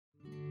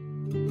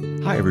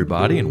Hi,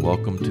 everybody, and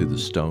welcome to the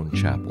Stone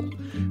Chapel,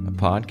 a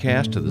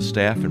podcast of the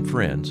staff and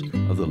friends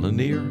of the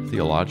Lanier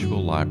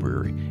Theological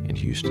Library in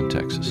Houston,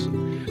 Texas.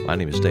 My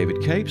name is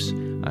David Capes.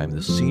 I am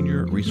the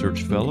Senior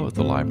Research Fellow at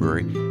the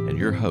library and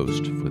your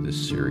host for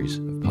this series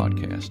of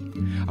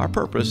podcasts. Our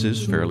purpose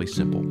is fairly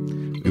simple.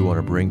 We want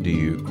to bring to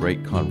you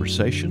great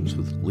conversations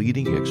with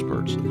leading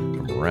experts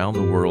from around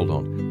the world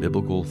on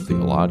biblical,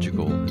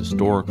 theological,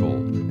 historical,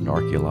 and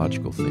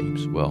archaeological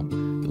themes. Well,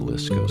 the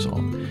list goes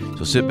on.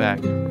 So sit back,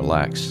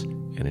 relax,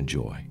 and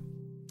enjoy.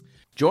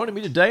 Joining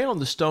me today on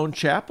the Stone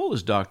Chapel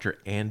is Dr.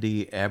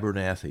 Andy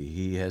Abernethy.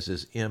 He has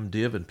his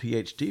MDiv and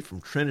PhD from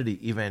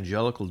Trinity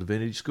Evangelical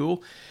Divinity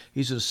School.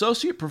 He's an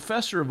associate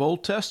professor of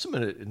Old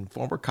Testament and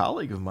former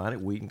colleague of mine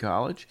at Wheaton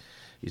College.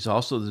 He's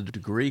also the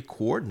degree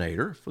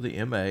coordinator for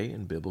the MA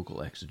in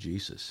Biblical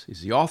Exegesis.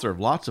 He's the author of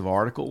lots of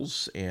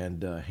articles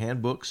and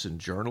handbooks and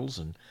journals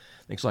and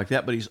things like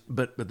that.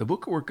 But the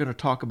book we're going to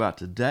talk about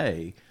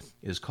today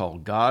is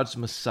called God's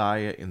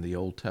Messiah in the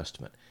Old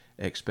Testament,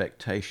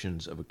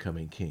 Expectations of a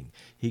Coming King.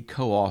 He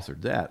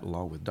co-authored that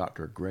along with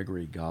Dr.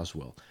 Gregory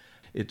Goswell.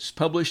 It's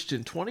published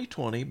in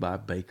 2020 by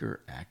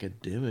Baker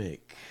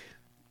Academic.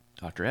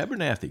 Dr.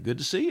 Abernethy, good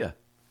to see you.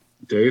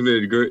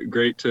 David,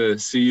 great to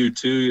see you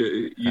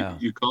too.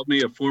 You called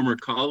me a former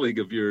colleague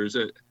of yours.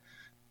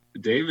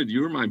 David,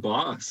 you were my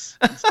boss.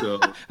 So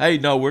hey,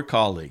 no, we're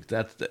colleagues.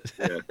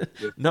 Yeah,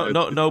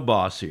 no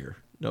boss here.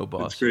 No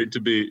boss. It's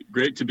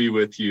great to be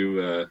with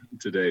you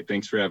today.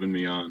 Thanks for having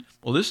me on.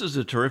 Well, this is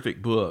a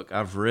terrific book.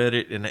 I've read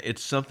it, and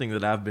it's something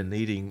that I've been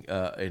needing,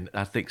 and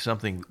I think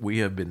something we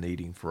have been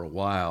needing for a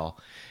while.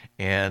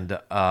 And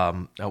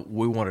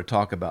we want to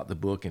talk about the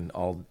book in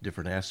all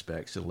different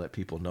aspects and let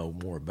people know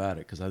more about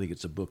it, because I think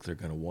it's a book they're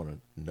going to want to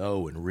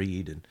know and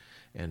read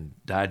and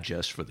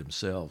digest for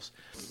themselves.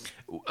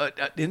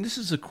 And this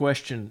is a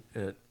question,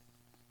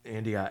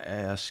 Andy, I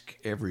ask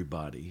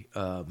everybody,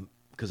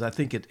 because I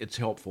think it's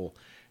helpful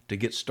to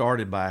get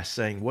started by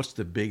saying, what's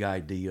the big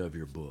idea of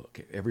your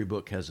book? Every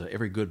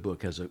good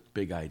book has a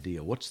big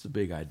idea. What's the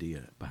big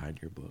idea behind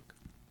your book?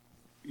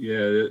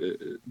 Yeah,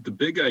 the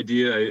big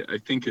idea, I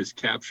think, is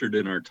captured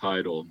in our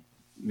title,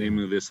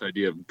 namely this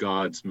idea of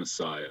God's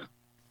Messiah.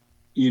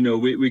 You know,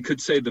 we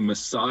could say the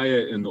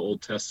Messiah in the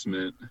Old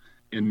Testament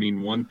and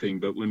mean one thing,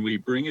 but when we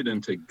bring it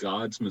into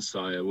God's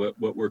Messiah,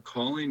 what we're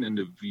calling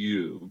into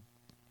view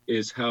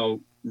is how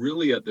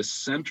really at the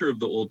center of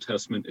the Old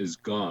Testament is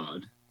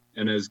God.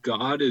 And as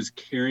God is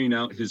carrying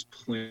out his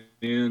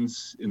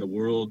plans in the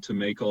world to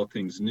make all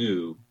things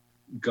new,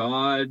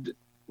 God,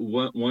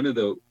 one of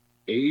the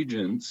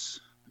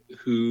agents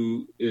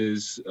who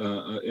is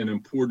an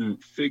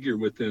important figure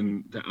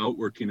within the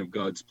outworking of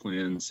God's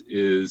plans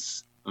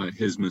is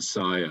his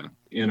Messiah.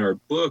 In our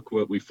book,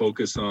 what we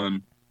focus on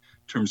in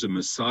terms of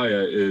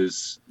Messiah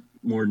is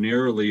more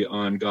narrowly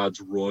on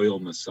God's royal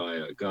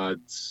Messiah,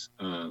 God's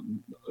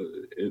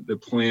the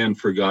plan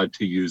for God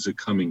to use a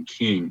coming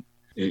king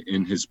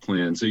in his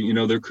plans. You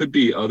know, there could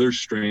be other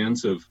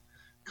strands of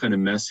kind of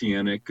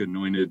messianic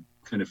anointed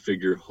kind of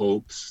figure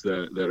hopes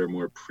that are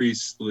more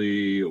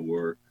priestly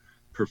or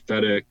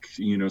prophetic,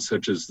 you know,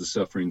 such as the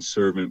suffering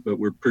servant, but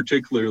we're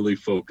particularly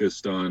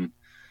focused on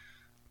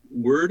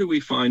where do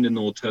we find in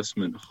the Old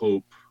Testament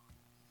hope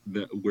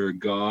that where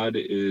God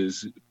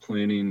is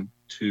planning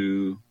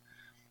to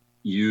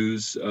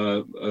use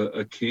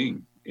a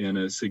king in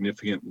a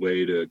significant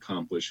way to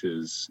accomplish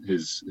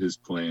his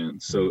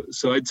plans.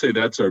 So I'd say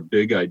that's our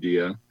big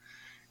idea.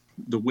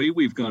 The way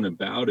we've gone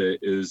about it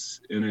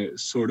is in a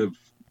sort of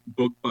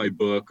book by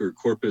book or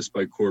corpus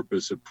by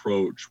corpus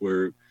approach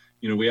where,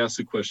 you know, we ask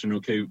the question,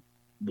 okay,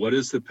 what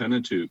does the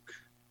Pentateuch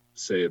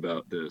say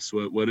about this?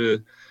 What do,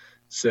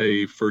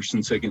 say, 1st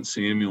and 2nd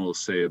Samuel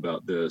say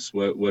about this?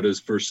 What does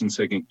 1st and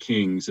 2nd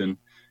Kings? And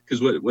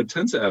because what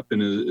tends to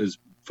happen is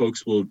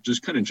folks will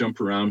just kind of jump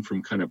around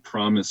from kind of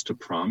promise to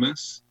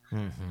promise.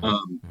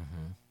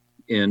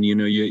 And, you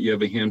know, you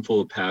have a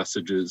handful of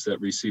passages that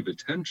receive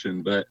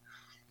attention, but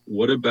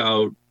what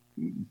about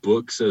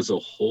books as a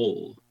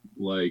whole,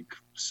 like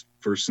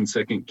 1st and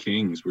 2nd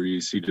Kings, where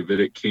you see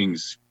Davidic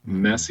kings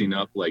messing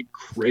up like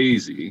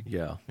crazy?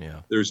 Yeah.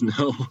 There's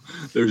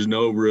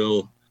no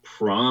real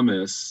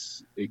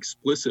promise,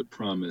 explicit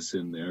promise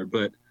in there,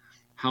 but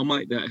how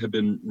might that have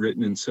been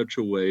written in such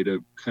a way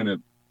to kind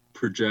of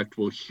project,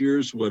 well,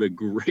 here's what a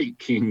great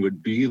king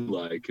would be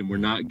like, and we're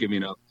not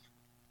giving up,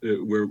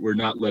 we're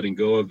not letting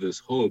go of this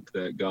hope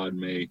that God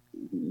may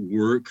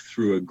work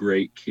through a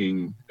great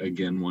king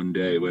again one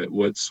day.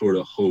 What sort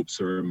of hopes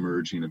are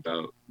emerging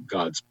about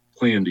God's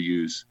plan to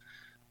use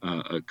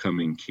a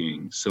coming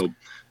king? So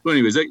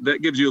anyways, that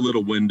gives you a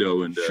little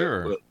window into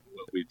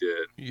what we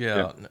did.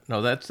 Yeah.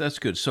 No, that's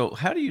good. So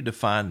how do you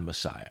define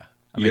Messiah?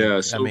 I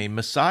mean,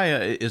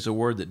 Messiah is a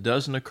word that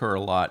doesn't occur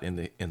a lot in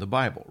the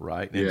Bible,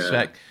 right? In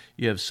fact,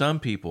 you have some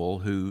people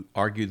who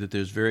argue that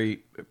there's very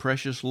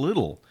precious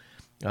little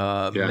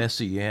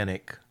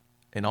messianic,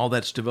 and all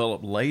that's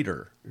developed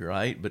later,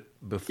 right? But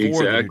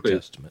before the New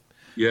Testament,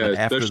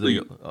 after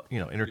the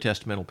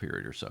intertestamental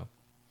period or so.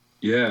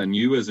 Yeah, and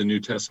you as a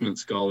New Testament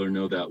scholar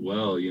know that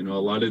well. You know,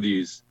 a lot of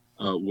these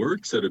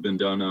works that have been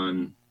done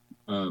on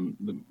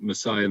the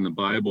Messiah in the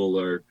Bible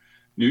are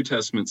New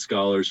Testament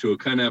scholars who will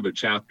kind of have a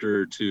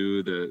chapter or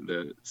two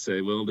that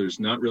say, well, there's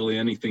not really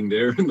anything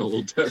there in the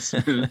Old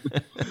Testament,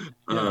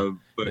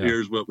 but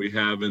here's what we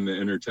have in the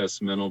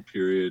intertestamental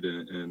period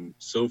and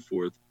so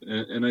forth.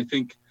 And I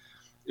think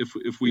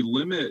if we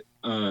limit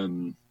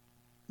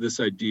this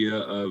idea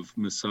of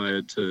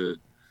Messiah to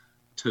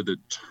the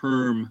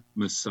term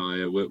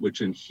Messiah,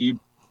 which in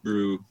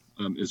Hebrew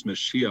is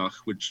Mashiach,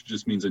 which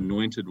just means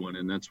anointed one,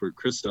 and that's where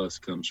Christos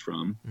comes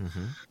from.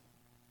 Mm-hmm.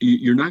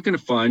 You're not going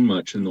to find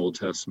much in the Old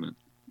Testament.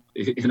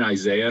 In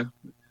Isaiah,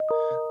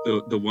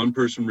 the one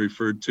person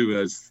referred to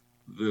as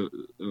the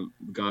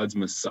God's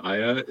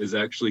Messiah is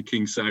actually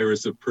King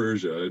Cyrus of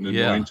Persia, an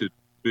anointed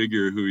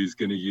figure who he's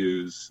going to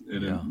use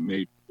in a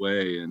made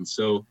way. And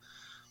so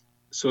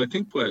I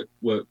think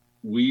what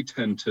we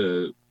tend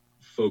to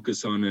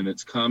focus on, and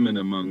it's common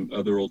among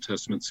other Old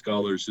Testament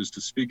scholars, is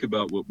to speak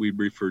about what we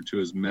refer to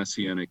as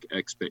messianic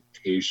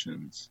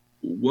expectations.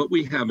 What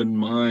we have in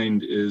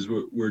mind is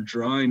we're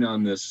drawing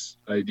on this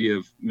idea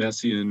of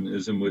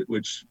messianism,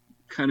 which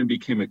kind of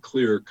became a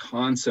clearer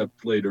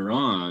concept later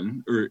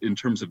on, or in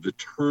terms of the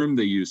term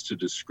they used to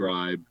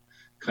describe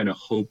kind of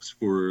hopes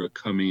for a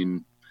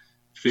coming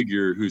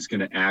figure who's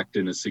going to act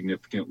in a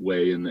significant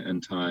way in the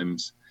end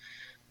times.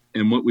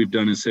 And what we've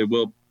done is say,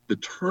 well, the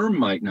term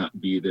might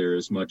not be there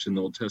as much in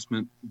the Old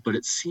Testament, but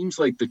it seems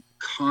like the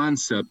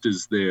concept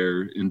is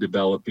there in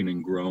developing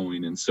and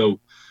growing. And so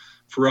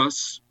for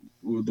us,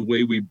 the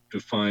way we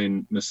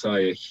define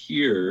Messiah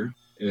here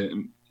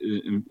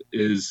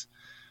is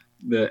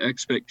the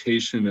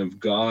expectation of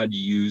God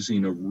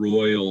using a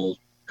royal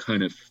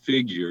kind of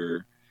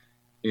figure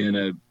in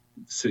a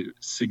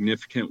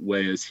significant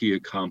way as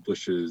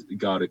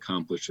God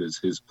accomplishes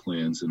his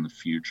plans in the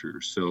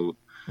future. So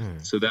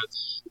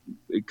that's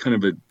kind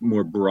of a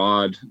more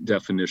broad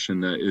definition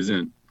that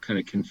isn't kind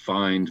of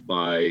confined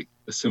by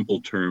a simple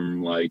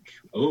term like,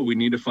 oh, we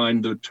need to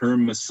find the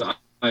term Messiah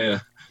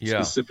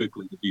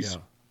specifically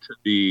to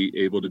be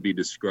able to be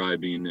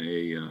describing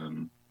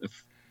a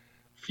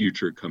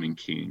future coming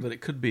king. But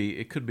it could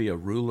be a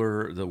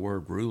ruler, the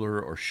word ruler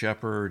or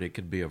shepherd. It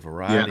could be a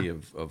variety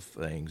of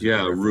things.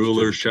 Yeah,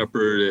 ruler,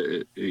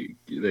 shepherd.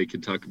 They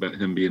could talk about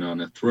him being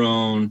on a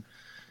throne.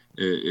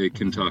 It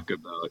can talk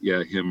about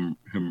him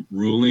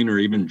ruling or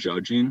even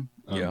judging,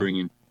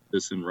 bringing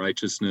justice and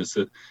righteousness,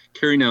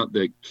 carrying out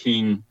the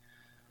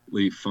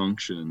kingly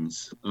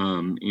functions.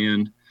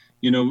 And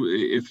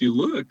if you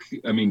look,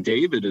 I mean,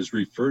 David is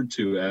referred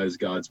to as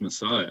God's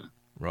Messiah,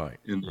 right?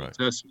 In the Old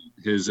Testament,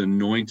 his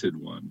anointed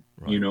one.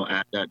 Right.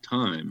 At that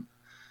time,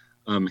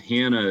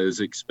 Hannah is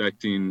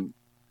expecting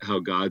how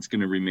God's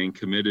going to remain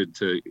committed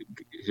to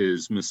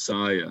his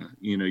Messiah.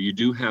 You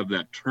do have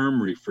that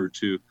term referred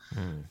to,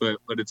 but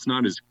it's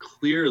not as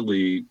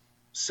clearly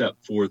set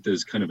forth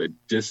as kind of a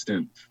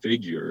distant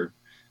figure.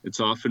 It's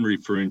often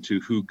referring to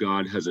who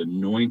God has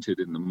anointed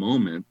in the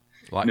moment.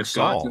 Like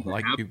Saul,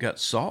 you've got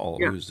Saul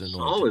who's anointed.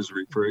 Saul is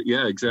referred.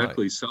 Yeah,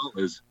 exactly. Right. Saul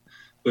is.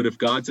 But if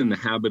God's in the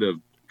habit of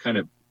kind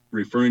of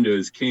referring to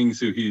his kings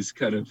who he's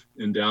kind of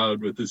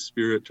endowed with his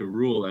spirit to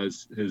rule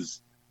as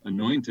his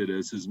anointed,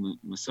 as his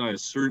Messiah,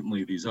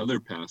 certainly these other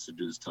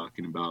passages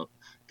talking about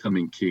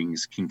coming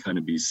kings can kind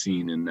of be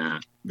seen in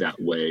that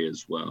way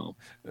as well.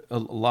 A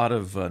lot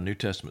of New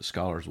Testament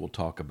scholars will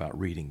talk about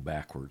reading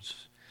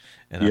backwards.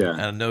 And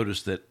I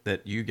noticed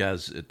that you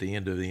guys at the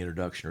end of the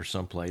introduction or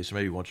someplace,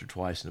 maybe once or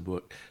twice in the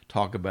book,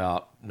 talk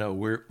about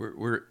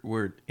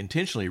we're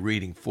intentionally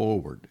reading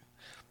forward.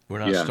 We're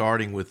not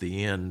starting with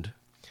the end.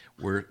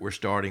 We're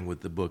starting with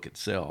the book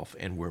itself,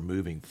 and we're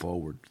moving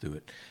forward through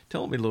it.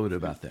 Tell me a little bit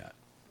about that.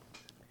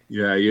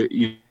 Yeah,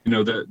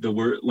 the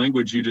word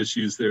language you just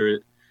used there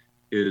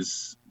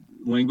is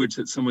language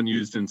that someone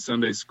used in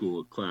Sunday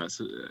school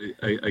class.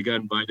 I got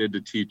invited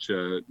to teach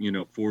a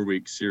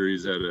 4-week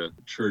series at a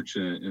church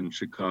in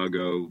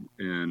Chicago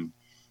and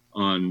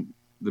on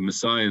the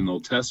Messiah in the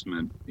Old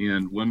Testament.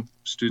 And one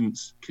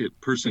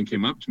person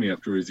came up to me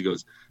afterwards. He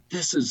goes,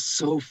 "This is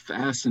so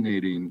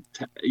fascinating."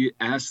 He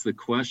asked the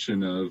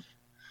question of,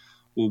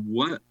 well,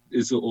 what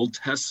is the Old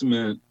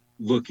Testament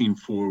looking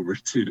forward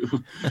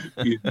to,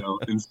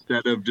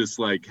 instead of just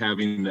like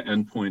having the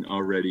endpoint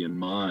already in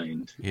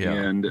mind.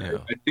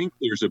 I think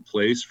there's a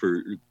place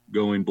for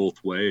going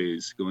both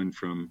ways, going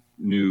from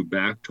new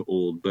back to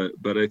old.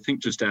 But I think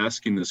just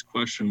asking this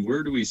question,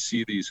 where do we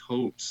see these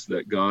hopes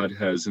that God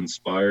has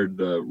inspired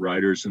the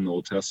writers in the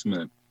Old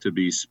Testament to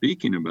be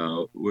speaking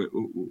about?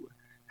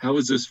 How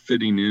is this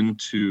fitting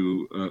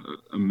into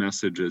a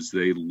message as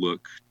they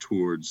look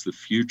towards the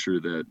future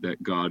that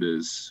God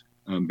is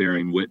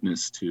bearing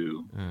witness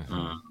to?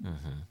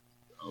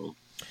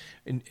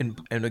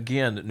 And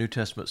again, New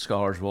Testament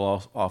scholars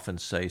will often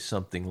say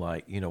something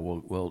like,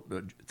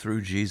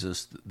 through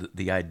Jesus,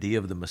 the idea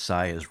of the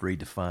Messiah is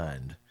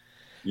redefined.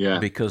 Yeah.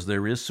 Because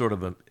there is sort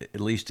of at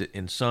least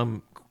in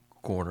some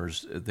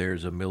corners,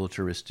 there's a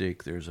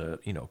militaristic, there's a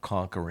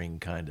conquering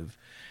kind of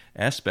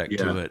aspect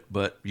to it.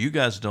 But you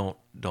guys don't.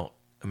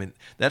 I mean,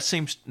 that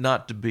seems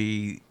not to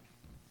be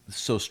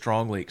so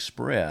strongly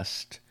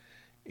expressed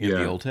in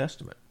the Old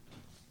Testament.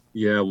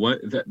 Yeah,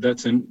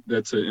 that's an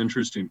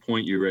interesting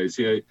point you raise.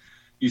 Yeah,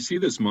 you see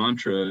this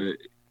mantra,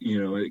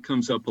 it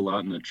comes up a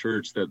lot in the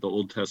church that the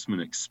Old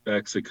Testament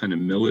expects a kind of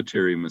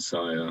military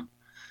Messiah.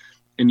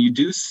 And you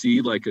do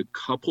see like a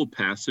couple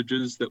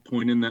passages that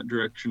point in that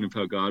direction of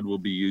how God will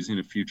be using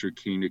a future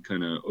king to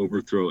kind of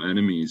overthrow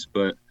enemies.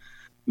 But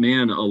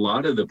man, a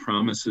lot of the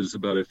promises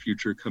about a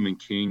future coming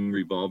king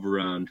revolve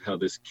around how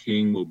this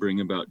king will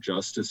bring about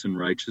justice and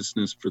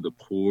righteousness for the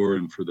poor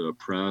and for the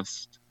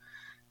oppressed,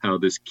 how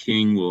this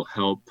king will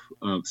help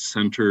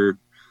center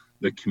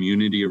the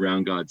community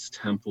around God's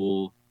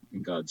temple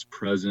and God's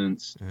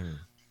presence.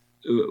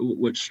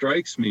 What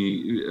strikes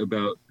me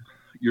about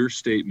your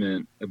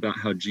statement about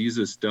how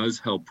Jesus does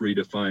help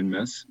redefine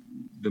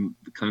the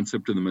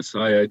concept of the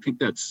Messiah, I think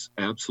that's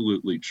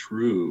absolutely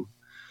true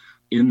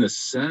in the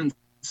sense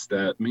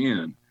that,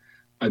 man,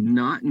 I'm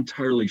not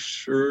entirely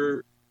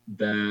sure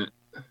that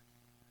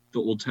the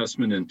Old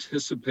Testament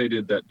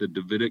anticipated that the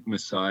Davidic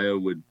Messiah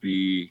would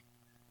be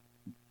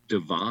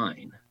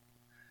divine.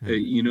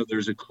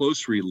 There's a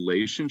close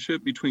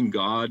relationship between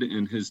God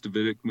and his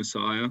Davidic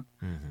Messiah,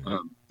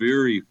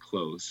 very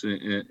close.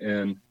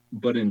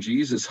 But in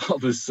Jesus, all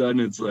of a sudden,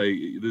 it's like,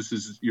 this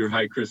is your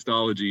high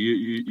Christology.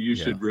 You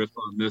should riff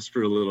on this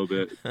for a little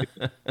bit.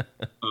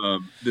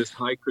 This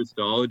high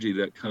Christology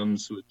that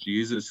comes with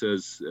Jesus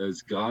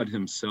as God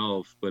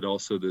himself, but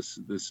also this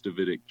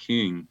Davidic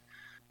king,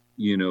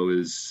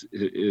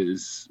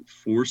 is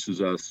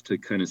forces us to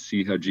kind of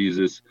see how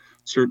Jesus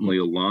certainly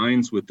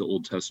aligns with the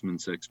Old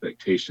Testament's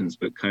expectations,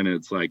 but kind of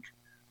it's like,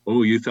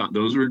 oh, you thought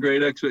those were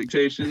great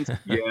expectations?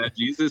 Yeah,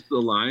 Jesus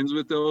aligns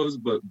with those,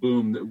 but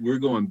boom, we're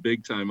going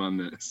big time on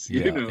this.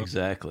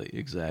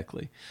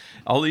 Exactly.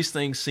 All these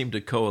things seem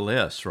to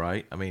coalesce,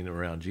 right? I mean,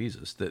 around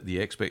Jesus, that the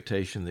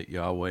expectation that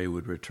Yahweh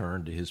would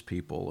return to his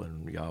people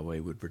and Yahweh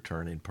would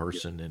return in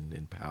person and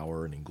in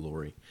power and in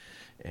glory.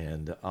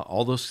 And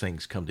all those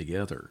things come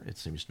together, it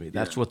seems to me.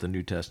 That's what the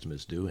New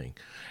Testament is doing.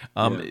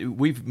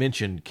 We've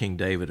mentioned King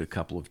David a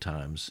couple of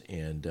times,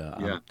 and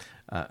I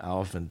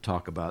often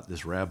talk about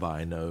this rabbi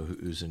I know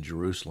who's in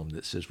Jerusalem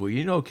that says,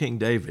 well, King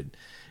David,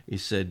 he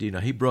said,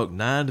 he broke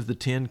 9 of the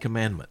 10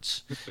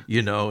 commandments,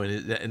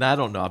 and I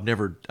don't know, I've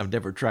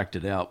never tracked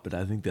it out, but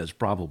I think that's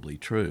probably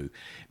true.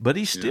 But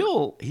he's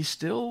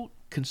still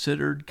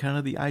considered kind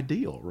of the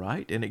ideal,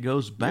 right? And it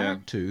goes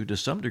back to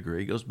some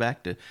degree, it goes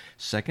back to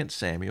 2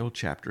 Samuel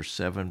chapter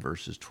 7,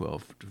 verses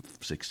 12 to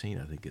 16,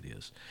 I think it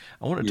is.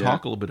 I want to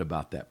talk a little bit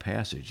about that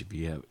passage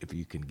if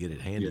you can get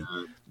it handy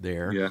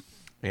there.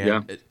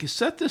 And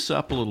set this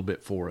up a little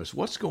bit for us.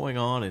 What's going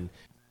on?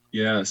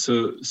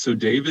 So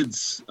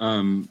David's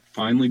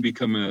finally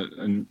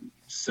become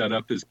set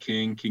up as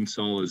king. King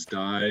Saul has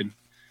died.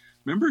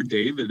 Remember,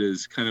 David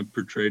is kind of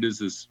portrayed as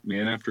this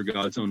man after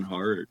God's own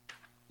heart.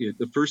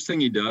 The first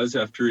thing he does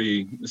after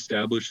he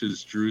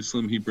establishes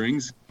Jerusalem, he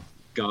brings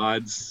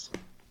God's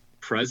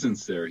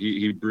presence there.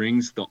 He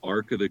brings the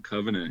Ark of the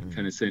Covenant,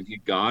 kind of saying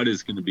God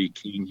is going to be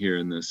king here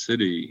in this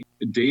city.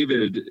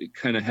 David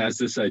kind of has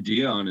this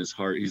idea on his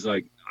heart. He's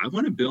like, I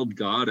want to build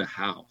God a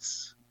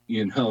house,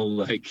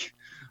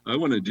 I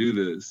want to do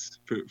this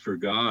for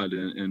God.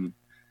 And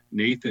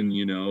Nathan,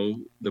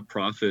 the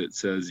prophet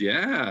says,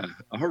 yeah,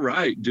 all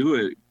right, do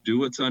it. Do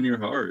what's on your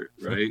heart,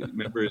 right?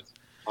 Remember, it's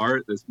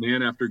heart, this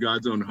man after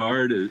God's own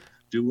heart,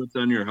 do what's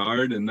on your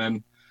heart. And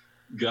then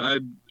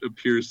God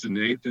appears to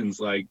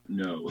Nathan's like,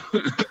 no,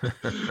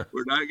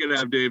 we're not going to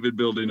have David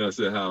building us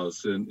a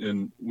house.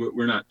 And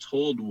we're not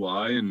told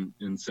why in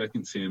 2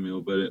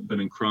 Samuel, but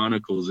in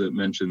Chronicles, it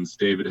mentions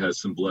David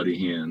has some bloody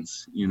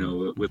hands,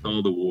 with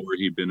all the war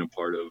he'd been a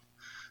part of.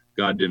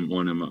 God didn't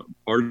want him a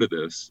part of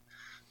this.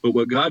 But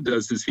what God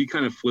does is he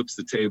kind of flips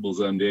the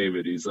tables on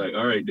David. He's like,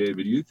 all right,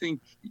 David, you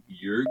think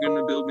you're going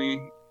to build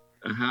me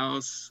a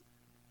house?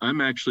 I'm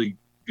actually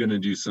going to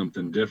do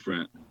something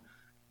different.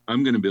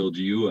 I'm going to build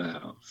you a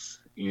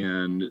house.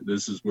 And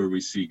this is where we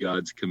see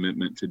God's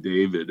commitment to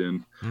David.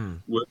 And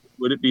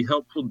would it be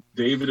helpful,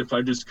 David, if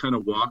I just kind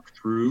of walk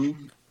through,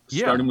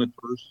 starting with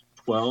verse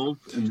 12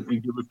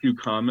 and give a few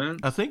comments?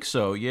 I think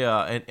so,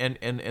 yeah.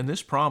 And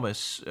this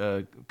promise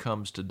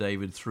comes to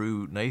David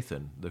through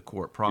Nathan, the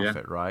court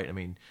prophet, right? I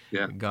mean,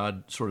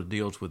 God sort of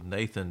deals with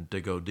Nathan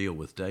to go deal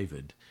with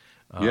David.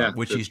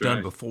 Which he's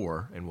done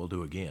before and will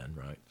do again,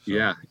 right?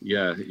 So,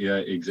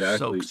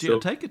 exactly. So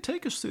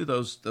take us through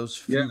those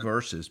few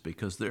verses,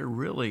 because they're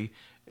really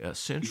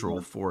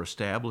central for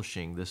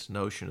establishing this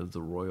notion of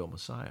the royal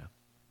Messiah.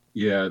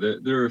 Yeah,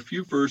 there are a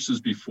few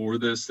verses before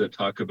this that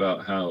talk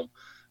about how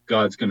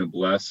God's going to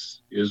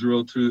bless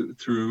Israel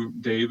through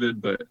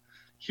David, but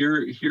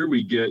here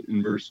we get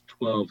in verse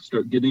 12,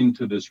 start getting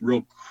to this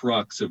real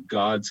crux of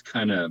God's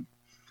kind of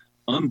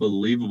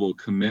unbelievable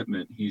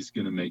commitment he's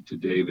going to make to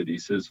David. He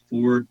says,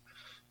 for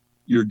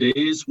your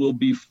days will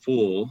be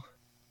full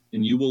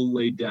and you will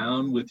lay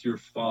down with your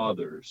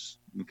fathers.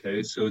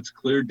 Okay, so it's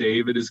clear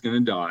David is going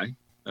to die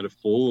at a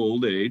full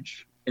old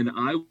age, and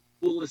I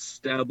will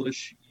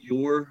establish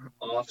your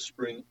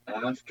offspring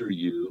after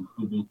you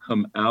who will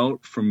come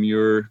out from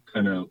your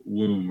kind of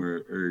womb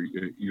or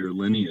your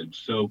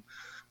lineage. So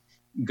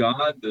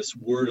God, this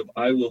word of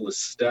I will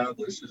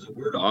establish is a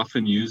word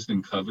often used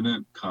in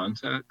covenant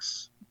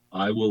contexts.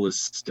 I will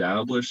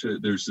establish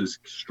it. There's this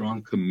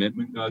strong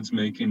commitment God's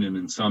making, and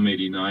in Psalm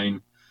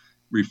 89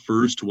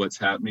 refers to what's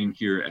happening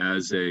here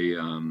as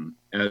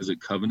a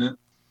covenant.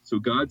 So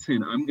God's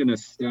saying, I'm going to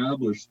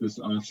establish this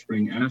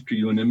offspring after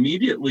you. And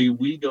immediately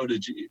we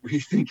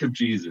think of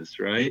Jesus,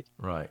 right?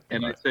 Right.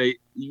 And right. I say,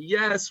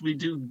 yes, we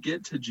do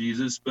get to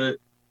Jesus, but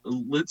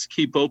let's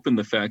keep open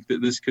the fact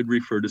that this could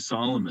refer to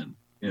Solomon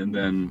and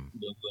then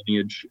the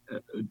lineage,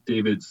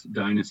 David's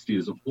dynasty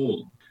as a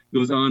whole. It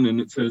goes on and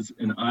it says,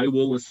 and I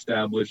will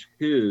establish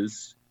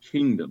his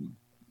kingdom.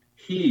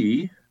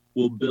 He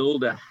will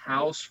build a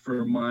house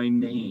for my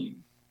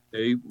name.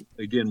 Okay?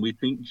 Again, we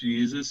think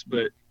Jesus,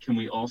 but can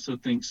we also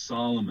think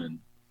Solomon,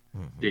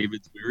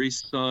 David's very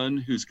son,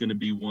 who's going to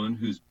be one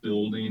who's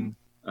building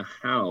a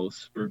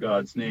house for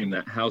God's name?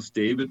 That house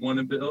David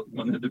wanted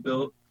to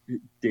build,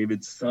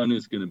 David's son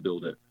is going to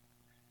build it.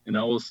 And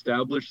I will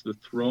establish the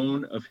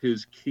throne of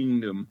his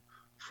kingdom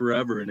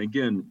forever. And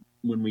again,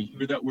 when we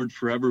hear that word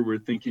forever, we're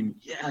thinking,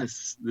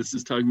 yes, this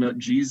is talking about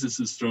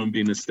Jesus's throne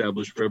being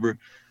established forever.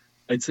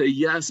 I'd say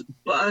yes,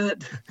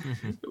 but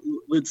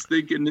let's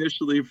think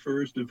initially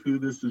first of who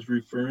this is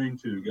referring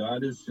to.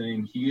 God is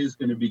saying he is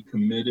going to be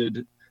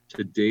committed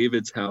to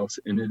David's house,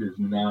 and it is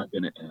not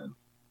going to end.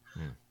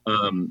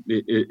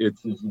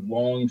 It's this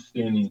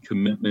long-standing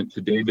commitment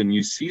to David, and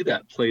you see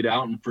that played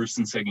out in 1st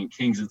and 2nd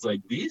Kings. It's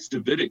like these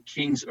Davidic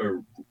kings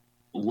a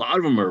lot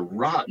of them are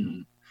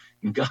rotten,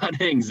 and God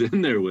hangs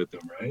in there with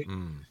them, right?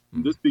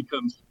 This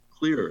becomes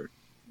clearer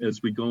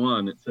as we go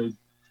on. It says,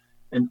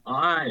 and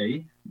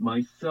I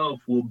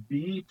myself will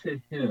be to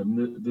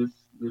him,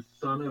 this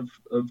son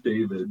of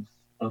David,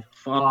 a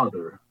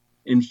father,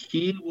 and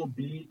he will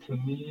be to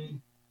me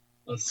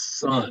a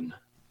son.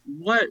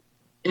 What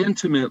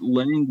intimate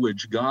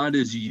language God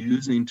is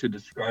using to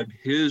describe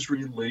his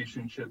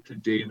relationship to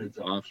David's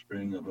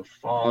offspring of a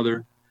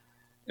father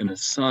and a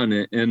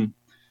son. And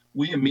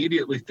we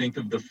immediately think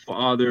of the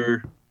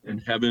Father in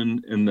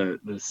heaven and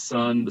the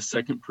Son, the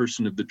second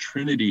person of the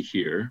Trinity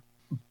here.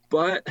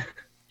 But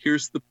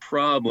here's the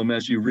problem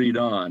as you read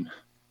on.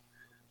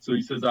 So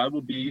he says, I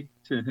will be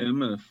to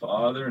him a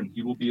father, and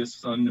he will be a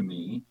son to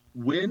me.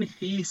 When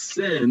he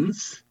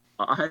sins,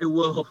 I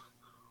will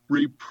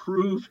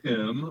reprove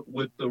him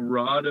with the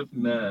rod of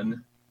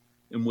men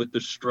and with the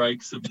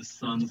strikes of the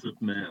sons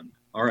of men.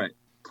 All right.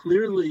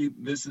 Clearly,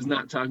 this is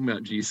not talking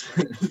about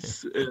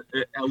Jesus,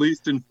 at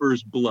least in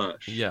first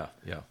blush. Yeah.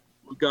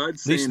 What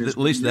God's saying at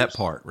least that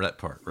part, right?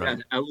 Yeah,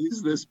 at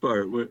least this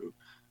part.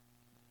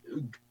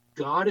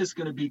 God is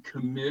going to be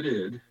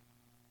committed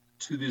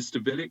to this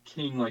Davidic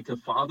king like a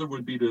father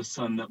would be to a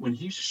son, that when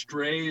he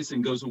strays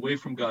and goes away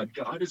from God,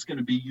 God is going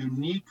to be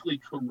uniquely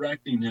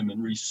correcting him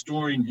and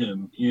restoring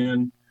him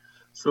and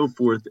so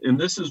forth. And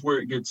this is where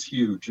it gets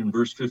huge in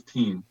verse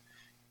 15.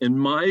 And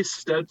my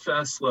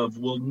steadfast love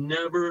will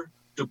never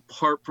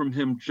depart from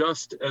him,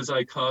 just as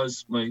I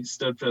caused my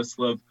steadfast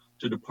love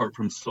to depart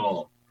from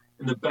Saul.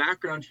 And the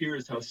background here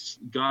is how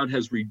God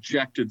has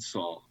rejected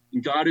Saul.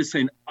 And God is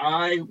saying,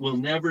 I will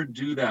never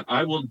do that.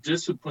 I will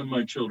discipline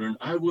my children.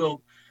 I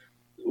will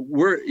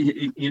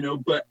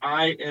but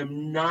I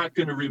am not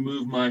going to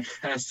remove my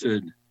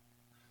chesed.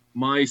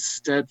 My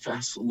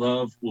steadfast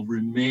love will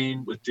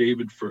remain with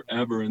David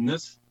forever. And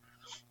this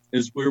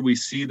is where we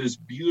see this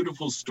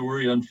beautiful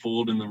story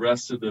unfold in the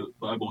rest of the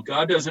Bible.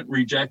 God doesn't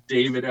reject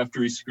David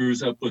after he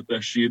screws up with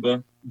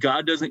Bathsheba.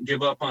 God doesn't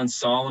give up on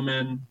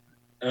Solomon,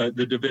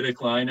 the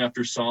Davidic line,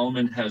 after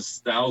Solomon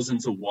has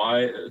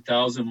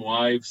 1,000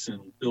 wives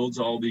and builds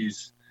all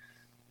these,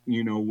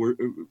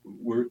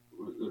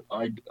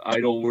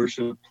 idol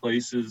worship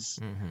places.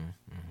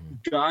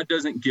 God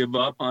doesn't give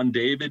up on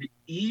David,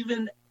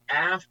 even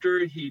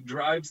after he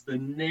drives the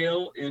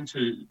nail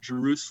into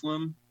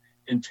Jerusalem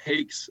and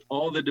takes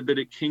all the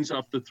Davidic kings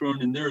off the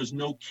throne, and there is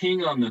no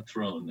king on the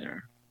throne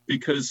there.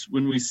 Because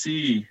when we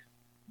see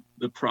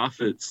the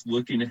prophets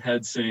looking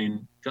ahead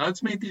saying,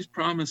 God's made these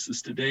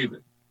promises to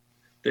David,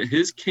 that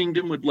his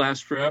kingdom would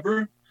last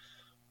forever.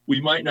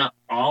 We might not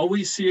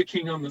always see a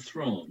king on the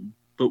throne,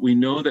 but we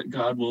know that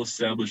God will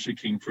establish a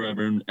king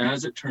forever. And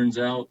as it turns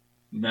out,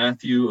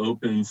 Matthew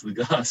opens the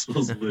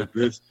Gospels with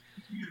this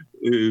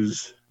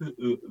is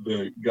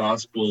the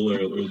gospel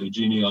or the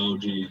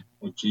genealogy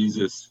of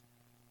Jesus,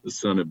 the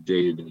son of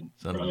David.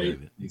 Son of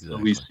David, exactly.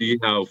 So we see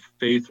how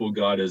faithful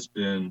God has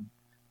been,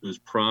 those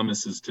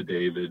promises to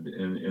David.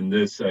 And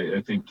this,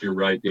 I think you're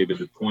right, David,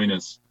 to point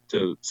us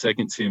to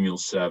 2 Samuel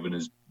 7,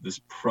 is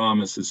this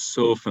promise is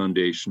so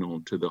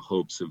foundational to the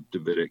hopes of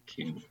Davidic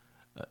king.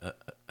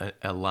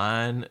 A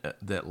line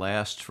that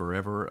lasts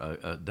forever,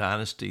 a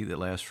dynasty that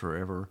lasts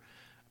forever.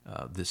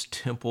 This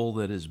temple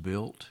that is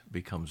built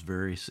becomes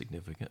very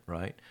significant,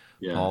 right?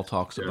 Yes, Paul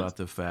talks about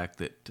the fact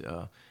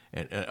that,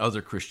 and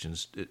other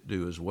Christians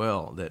do as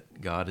well,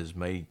 that God has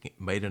made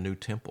a new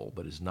temple,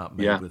 but is not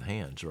made with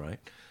hands, right?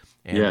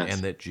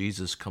 and that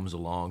Jesus comes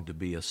along to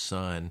be a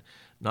son,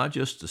 not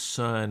just a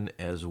son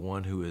as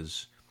one who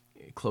is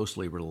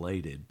closely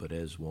related, but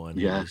as one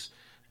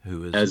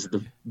who is as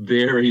the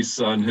very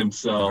Son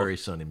himself, the very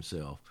Son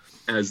himself,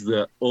 as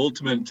the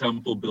ultimate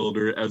temple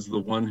builder, as the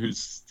one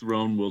whose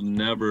throne will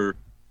never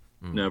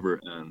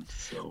end.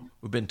 So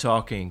we've been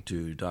talking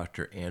to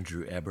Dr.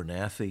 Andrew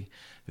Abernethy,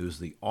 who's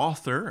the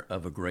author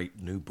of a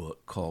great new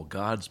book called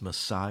God's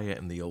Messiah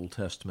in the Old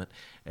Testament,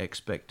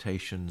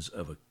 Expectations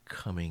of a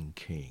Coming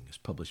King. It's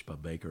published by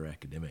Baker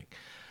Academic.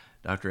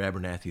 Dr.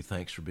 Abernethy,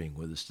 thanks for being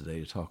with us today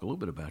to talk a little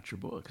bit about your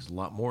book. There's a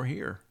lot more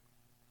here.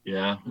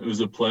 Yeah, it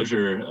was a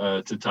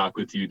pleasure to talk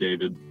with you,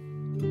 David.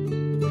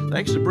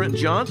 Thanks to Brent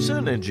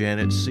Johnson and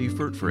Janet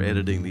Seifert for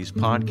editing these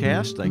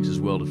podcasts. Thanks as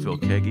well to Phil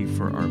Keggy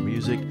for our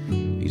music.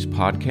 These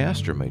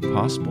podcasts are made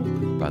possible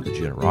by the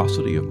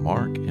generosity of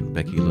Mark and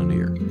Becky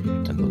Lanier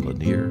and the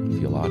Lanier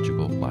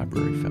Theological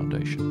Library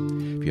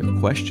Foundation. If you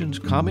have questions,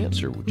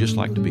 comments, or would just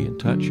like to be in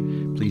touch,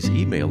 please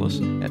email us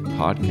at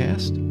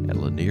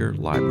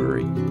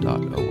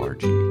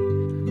podcast@lanierlibrary.org.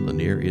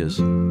 Lanier is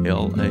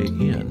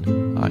Lanier.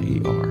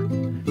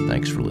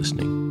 Thanks for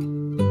listening.